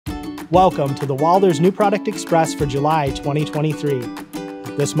Welcome to the Walthers New Product Express for July 2023.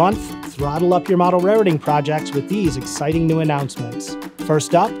 This month, throttle up your model railroading projects with these exciting new announcements.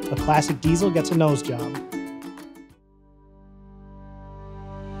 First up, a classic diesel gets a nose job.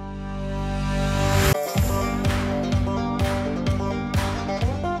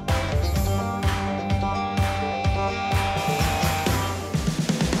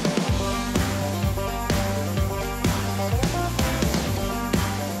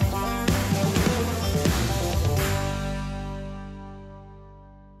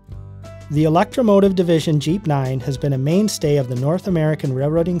 The Electromotive Division Jeep 9 has been a mainstay of the North American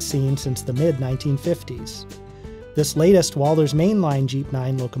railroading scene since the mid-1950s. This latest Walthers mainline Jeep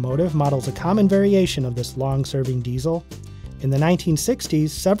 9 locomotive models a common variation of this long-serving diesel. In the 1960s,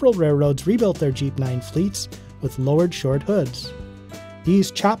 several railroads rebuilt their Jeep 9 fleets with lowered short hoods.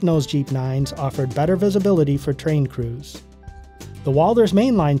 These chop-nose Jeep 9s offered better visibility for train crews. The Walthers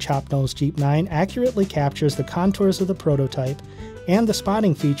mainline chop-nose Jeep 9 accurately captures the contours of the prototype and the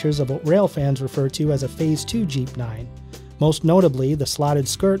spotting features of what rail fans refer to as a Phase 2 Jeep 9, most notably the slotted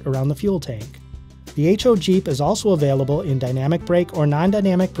skirt around the fuel tank. The HO Jeep is also available in dynamic brake or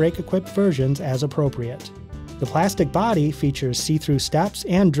non-dynamic brake equipped versions as appropriate. The plastic body features see-through steps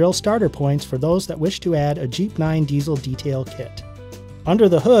and drill starter points for those that wish to add a Jeep 9 diesel detail kit. Under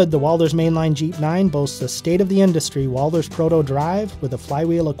the hood, the Walthers mainline Jeep 9 boasts a state-of-the-industry Walthers Proto drive with a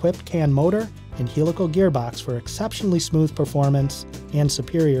flywheel-equipped CAN motor and helical gearbox for exceptionally smooth performance and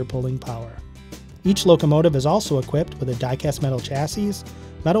superior pulling power. Each locomotive is also equipped with a die-cast metal chassis,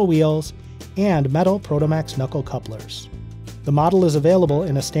 metal wheels, and metal Protomax knuckle couplers. The model is available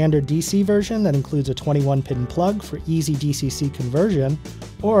in a standard DC version that includes a 21-pin plug for easy DCC conversion,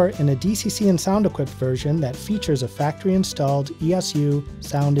 or in a DCC and sound-equipped version that features a factory-installed ESU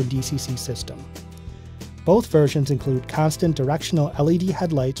sound and DCC system. Both versions include constant directional LED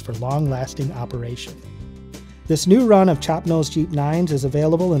headlights for long-lasting operation. This new run of chop-nose Jeep 9s is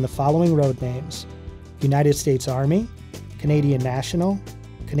available in the following road names: United States Army, Canadian National,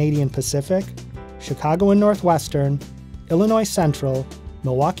 Canadian Pacific, Chicago and Northwestern, Illinois Central,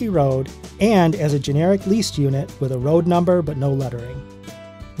 Milwaukee Road, and as a generic leased unit with a road number but no lettering.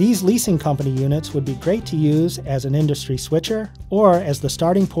 These leasing company units would be great to use as an industry switcher or as the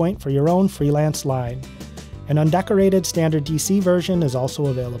starting point for your own freelance line. An undecorated standard DC version is also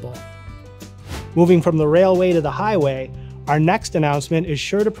available. Moving from the railway to the highway, our next announcement is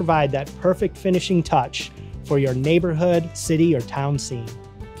sure to provide that perfect finishing touch for your neighborhood, city, or town scene.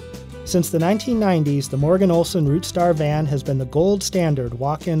 Since the 1990s, the Morgan Olson Rootstar van has been the gold standard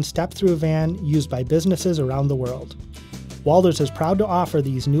walk-in step-through van used by businesses around the world. Walthers is proud to offer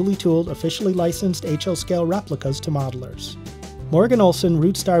these newly tooled, officially licensed HO scale replicas to modelers. Morgan Olson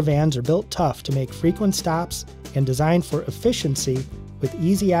Rootstar vans are built tough to make frequent stops and designed for efficiency with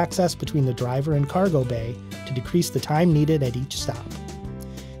easy access between the driver and cargo bay to decrease the time needed at each stop.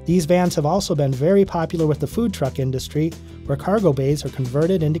 These vans have also been very popular with the food truck industry, where cargo bays are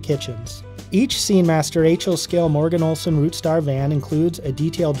converted into kitchens. Each Scenemaster HO scale Morgan Olson Rootstar van includes a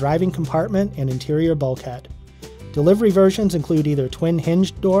detailed driving compartment and interior bulkhead. Delivery versions include either twin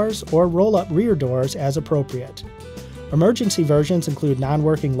hinged doors or roll-up rear doors as appropriate. Emergency versions include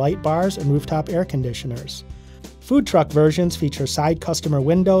non-working light bars and rooftop air conditioners. Food truck versions feature side customer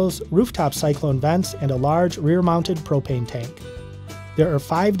windows, rooftop cyclone vents, and a large rear-mounted propane tank. There are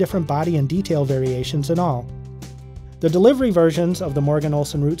 5 different body and detail variations in all. The delivery versions of the Morgan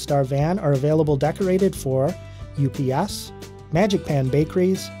Olson Rootstar van are available decorated for UPS, Magic Pan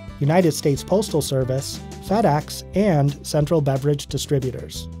Bakeries, United States Postal Service, FedEx, and Central Beverage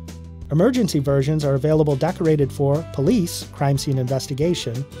Distributors. Emergency versions are available decorated for Police, Crime Scene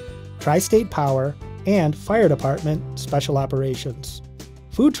Investigation, Tri-State Power, and Fire Department Special Operations.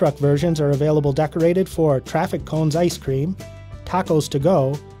 Food truck versions are available decorated for Traffic Cones Ice Cream, Tacos to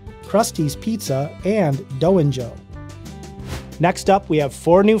Go, Krusty's Pizza, and Dough & Joe. Next up, we have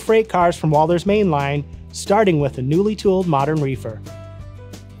 4 new freight cars from Walthers mainline, starting with a newly tooled modern reefer.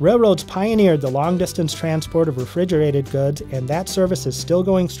 Railroads pioneered the long-distance transport of refrigerated goods, and that service is still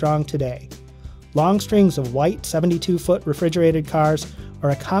going strong today. Long strings of white 72-foot refrigerated cars are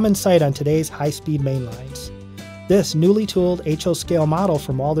a common sight on today's high-speed mainlines. This newly tooled HO scale model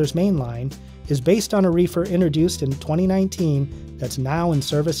from Walthers mainline is based on a reefer introduced in 2019 that's now in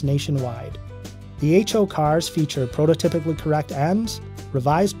service nationwide. The HO cars feature prototypically correct ends,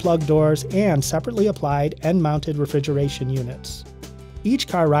 revised plug doors, and separately applied end-mounted refrigeration units. Each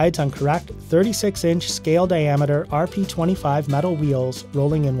car rides on correct 36-inch scale-diameter RP25 metal wheels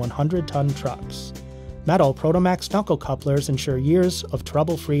rolling in 100-ton trucks. Metal Protomax knuckle couplers ensure years of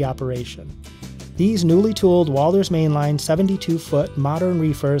trouble-free operation. These newly tooled Walthers mainline 72-foot modern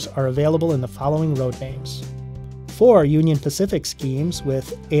reefers are available in the following road names. 4 Union Pacific schemes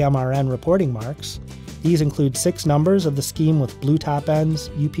with AMRN reporting marks. These include 6 numbers of the scheme with blue top ends,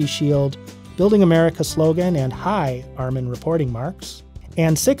 UP Shield, Building America slogan, and high Armin reporting marks.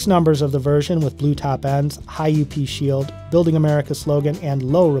 And 6 numbers of the version with blue top ends, high UP Shield, Building America slogan, and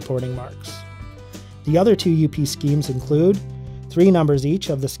low reporting marks. The other 2 UP schemes include 3 numbers each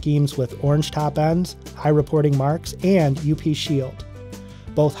of the schemes with orange top ends, high reporting marks, and UP Shield.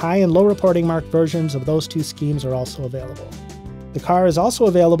 Both high and low reporting mark versions of those 2 schemes are also available. The car is also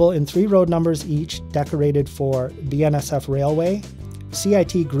available in 3 road numbers each decorated for BNSF Railway,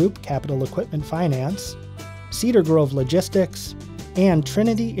 CIT Group Capital Equipment Finance, Cedar Grove Logistics, and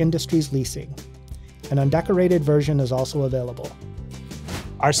Trinity Industries Leasing. An undecorated version is also available.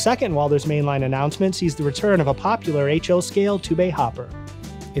 Our second Walthers mainline announcement sees the return of a popular HO scale 2-bay hopper.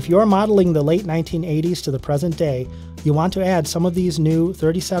 If you're modeling the late 1980s to the present day, you want to add some of these new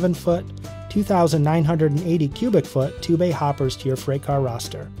 37-foot, 2,980 cubic foot 2-bay hoppers to your freight car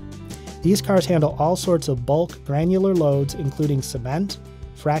roster. These cars handle all sorts of bulk, granular loads including cement,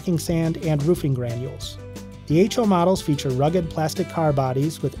 fracking sand, and roofing granules. The HO models feature rugged plastic car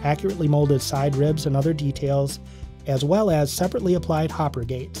bodies with accurately molded side ribs and other details, as well as separately applied hopper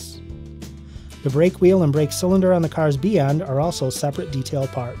gates. The brake wheel and brake cylinder on the car's B-end are also separate detail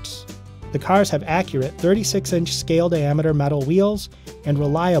parts. The cars have accurate 36-inch scale diameter metal wheels and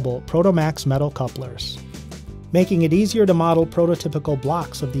reliable Protomax metal couplers. Making it easier to model prototypical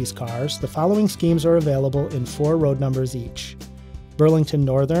blocks of these cars, the following schemes are available in 4 road numbers each: Burlington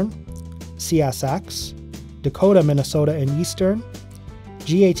Northern, CSX, Dakota, Minnesota and Eastern,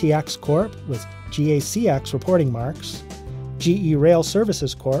 GATX Corp with GACX reporting marks, GE Rail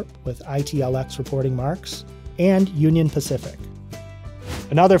Services Corp with ITLX reporting marks, and Union Pacific.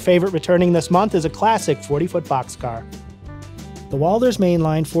 Another favorite returning this month is a classic 40-foot boxcar. The Walthers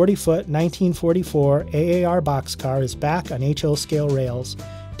mainline 40-foot 1944 AAR boxcar is back on HO scale rails,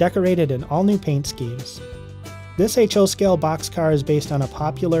 decorated in all new paint schemes. This HO scale boxcar is based on a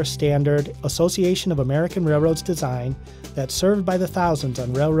popular standard Association of American Railroads design that's served by the thousands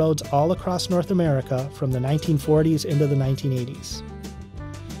on railroads all across North America from the 1940s into the 1980s.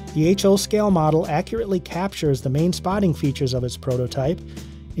 The HO scale model accurately captures the main spotting features of its prototype,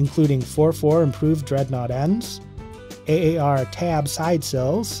 including 4-4 improved dreadnought ends, AAR tab side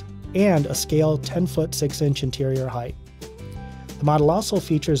sills, and a scale 10-foot 6-inch interior height. The model also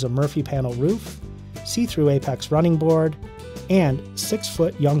features a Murphy panel roof, see-through apex running board, and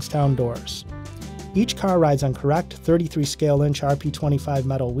 6-foot Youngstown doors. Each car rides on correct 33 scale inch RP25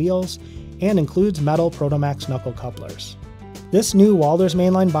 metal wheels and includes metal Protomax knuckle couplers. This new Walthers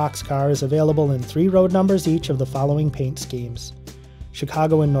mainline boxcar is available in 3 road numbers each of the following paint schemes: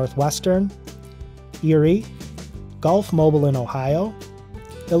 Chicago and Northwestern, Erie, Gulf Mobile in Ohio,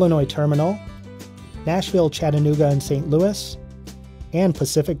 Illinois Terminal, Nashville, Chattanooga, and St. Louis, and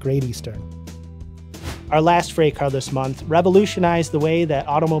Pacific Great Eastern. Our last freight car this month revolutionized the way that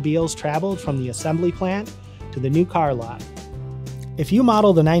automobiles traveled from the assembly plant to the new car lot. If you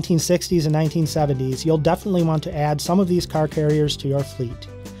model the 1960s and 1970s, you'll definitely want to add some of these car carriers to your fleet.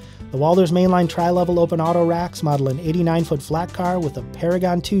 The Walthers mainline tri-level open auto racks model an 89-foot flat car with a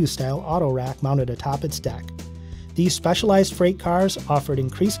Paragon 2 style auto rack mounted atop its deck. These specialized freight cars offered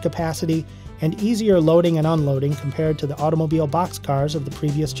increased capacity and easier loading and unloading compared to the automobile boxcars of the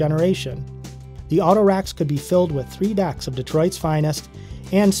previous generation. The auto racks could be filled with 3 decks of Detroit's finest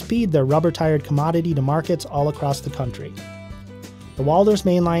and speed their rubber-tired commodity to markets all across the country. The Walthers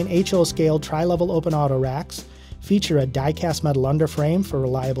mainline HO scale tri-level open auto racks feature a die-cast metal underframe for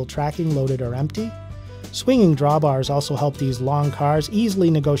reliable tracking loaded or empty. Swinging drawbars also help these long cars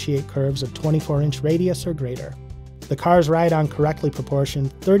easily negotiate curves of 24-inch radius or greater. The cars ride on correctly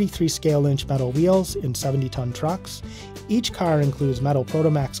proportioned 33 scale inch metal wheels in 70-ton trucks. Each car includes metal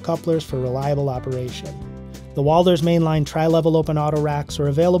Protomax couplers for reliable operation. The Walthers mainline tri-level open auto racks are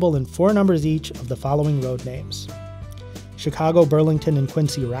available in 4 numbers each of the following road names: Chicago, Burlington, and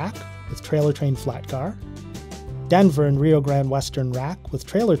Quincy rack with trailer train flat car, Denver and Rio Grande Western rack with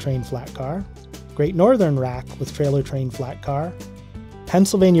trailer train flat car, Great Northern rack with trailer train flat car,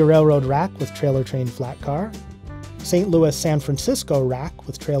 Pennsylvania Railroad rack with trailer train flat car, St. Louis San Francisco rack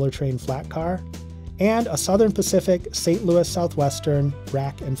with trailer train flat car, and a Southern Pacific St. Louis Southwestern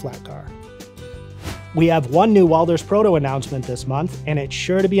rack and flat car. We have one new Walthers Proto announcement this month, and it's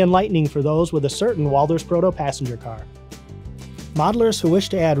sure to be enlightening for those with a certain Walthers Proto passenger car. Modelers who wish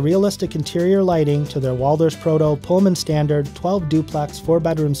to add realistic interior lighting to their Walthers Proto Pullman Standard 12 duplex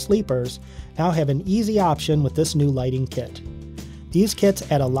 4-bedroom sleepers now have an easy option with this new lighting kit. These kits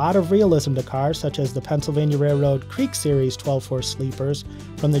add a lot of realism to cars such as the Pennsylvania Railroad Creek Series 12-4 sleepers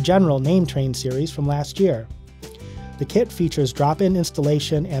from the General Name Train series from last year. The kit features drop-in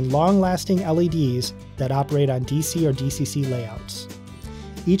installation and long-lasting LEDs that operate on DC or DCC layouts.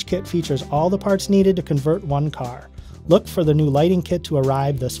 Each kit features all the parts needed to convert one car. Look for the new lighting kit to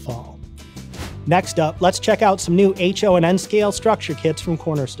arrive this fall. Next up, let's check out some new HO and N-scale structure kits from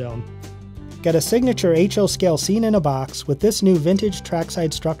Cornerstone. Get a signature HO scale scene in a box with this new vintage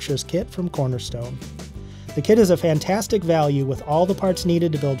trackside structures kit from Cornerstone. The kit is a fantastic value with all the parts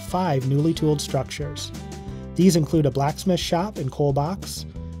needed to build 5 newly tooled structures. These include a blacksmith shop and coal box,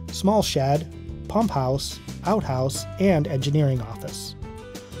 small shed, pump house, outhouse, and engineering office.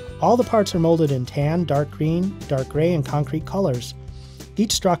 All the parts are molded in tan, dark green, dark gray, and concrete colors.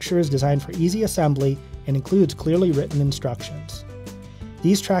 Each structure is designed for easy assembly and includes clearly written instructions.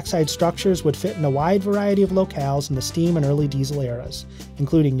 These trackside structures would fit in a wide variety of locales in the steam and early diesel eras,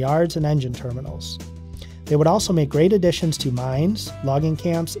 including yards and engine terminals. They would also make great additions to mines, logging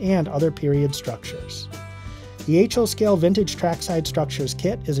camps, and other period structures. The HO Scale Vintage Trackside Structures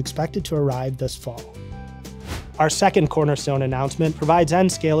kit is expected to arrive this fall. Our second Cornerstone announcement provides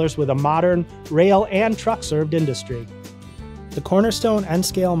N-scalers with a modern rail and truck-served industry. The Cornerstone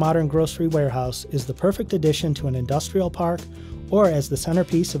N-scale modern grocery warehouse is the perfect addition to an industrial park or as the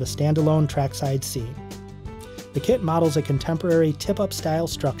centerpiece of a standalone trackside scene. The kit models a contemporary tip-up style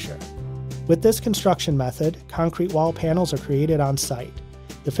structure. With this construction method, concrete wall panels are created on site.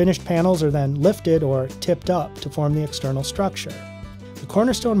 The finished panels are then lifted or tipped up to form the external structure. The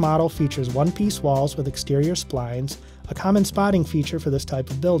Cornerstone model features one-piece walls with exterior splines, a common spotting feature for this type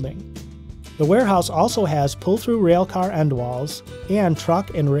of building. The warehouse also has pull-through railcar end walls and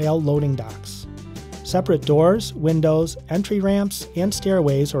truck and rail loading docks. Separate doors, windows, entry ramps, and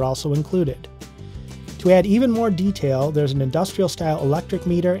stairways are also included. To add even more detail, there's an industrial-style electric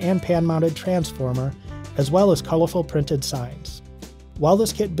meter and pan-mounted transformer, as well as colorful printed signs. While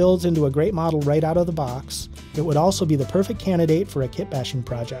this kit builds into a great model right out of the box, it would also be the perfect candidate for a kit bashing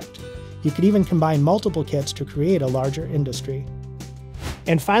project. You could even combine multiple kits to create a larger industry.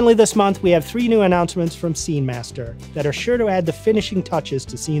 And finally this month, we have 3 new announcements from Scene Master that are sure to add the finishing touches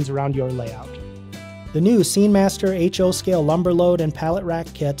to scenes around your layout. The new Scene Master HO Scale lumber load and pallet rack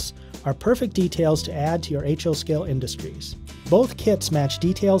kits are perfect details to add to your HO Scale industries. Both kits match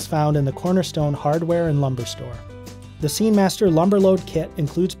details found in the Cornerstone hardware and lumber store. The Scene Master lumber load kit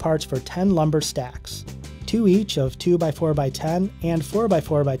includes parts for 10 lumber stacks, 2 each of 2x4x10 and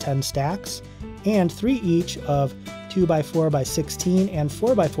 4x4x10 stacks, and 3 each of 2x4x16 and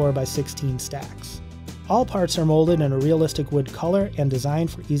 4x4x16 stacks. All parts are molded in a realistic wood color and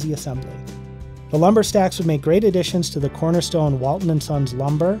designed for easy assembly. The lumber stacks would make great additions to the Cornerstone Walton & Sons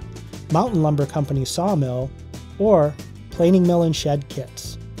Lumber, Mountain Lumber Company Sawmill, or Planing Mill and Shed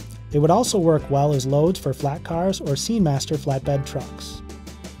kits. They would also work well as loads for flat cars or Scene Master flatbed trucks.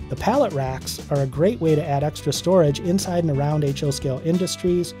 The pallet racks are a great way to add extra storage inside and around HO Scale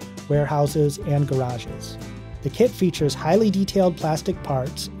industries, warehouses, and garages. The kit features highly detailed plastic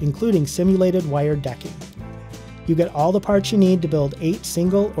parts, including simulated wired decking. You get all the parts you need to build 8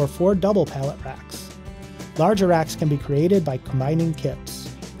 single or 4 double pallet racks. Larger racks can be created by combining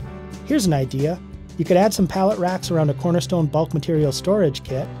kits. Here's an idea. You could add some pallet racks around a Cornerstone bulk material storage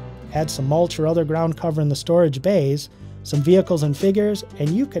kit, add some mulch or other ground cover in the storage bays, some vehicles and figures, and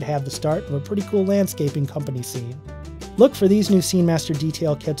you could have the start of a pretty cool landscaping company scene. Look for these new Scene Master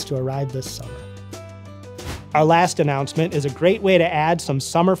detail kits to arrive this summer. Our last announcement is a great way to add some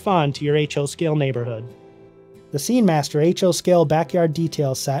summer fun to your HO Scale neighborhood. The Scene Master HO Scale Backyard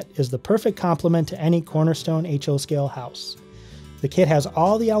Detail Set is the perfect complement to any Cornerstone HO Scale house. The kit has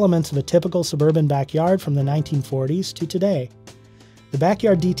all the elements of a typical suburban backyard from the 1940s to today. The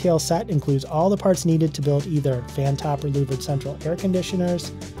backyard detail set includes all the parts needed to build either fan top or louvered central air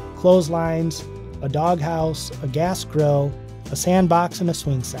conditioners, clotheslines, a doghouse, a gas grill, a sandbox, and a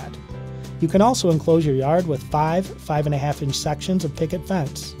swing set. You can also enclose your yard with 5 5.5-inch sections of picket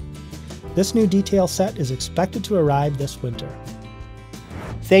fence. This new detail set is expected to arrive this winter.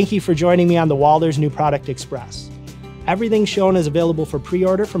 Thank you for joining me on the Walthers New Product Express. Everything shown is available for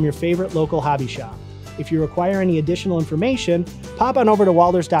pre-order from your favorite local hobby shop. If you require any additional information, pop on over to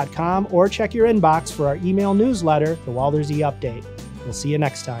walthers.com or check your inbox for our email newsletter, the Walthers E-Update. We'll see you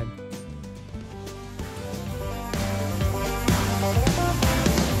next time.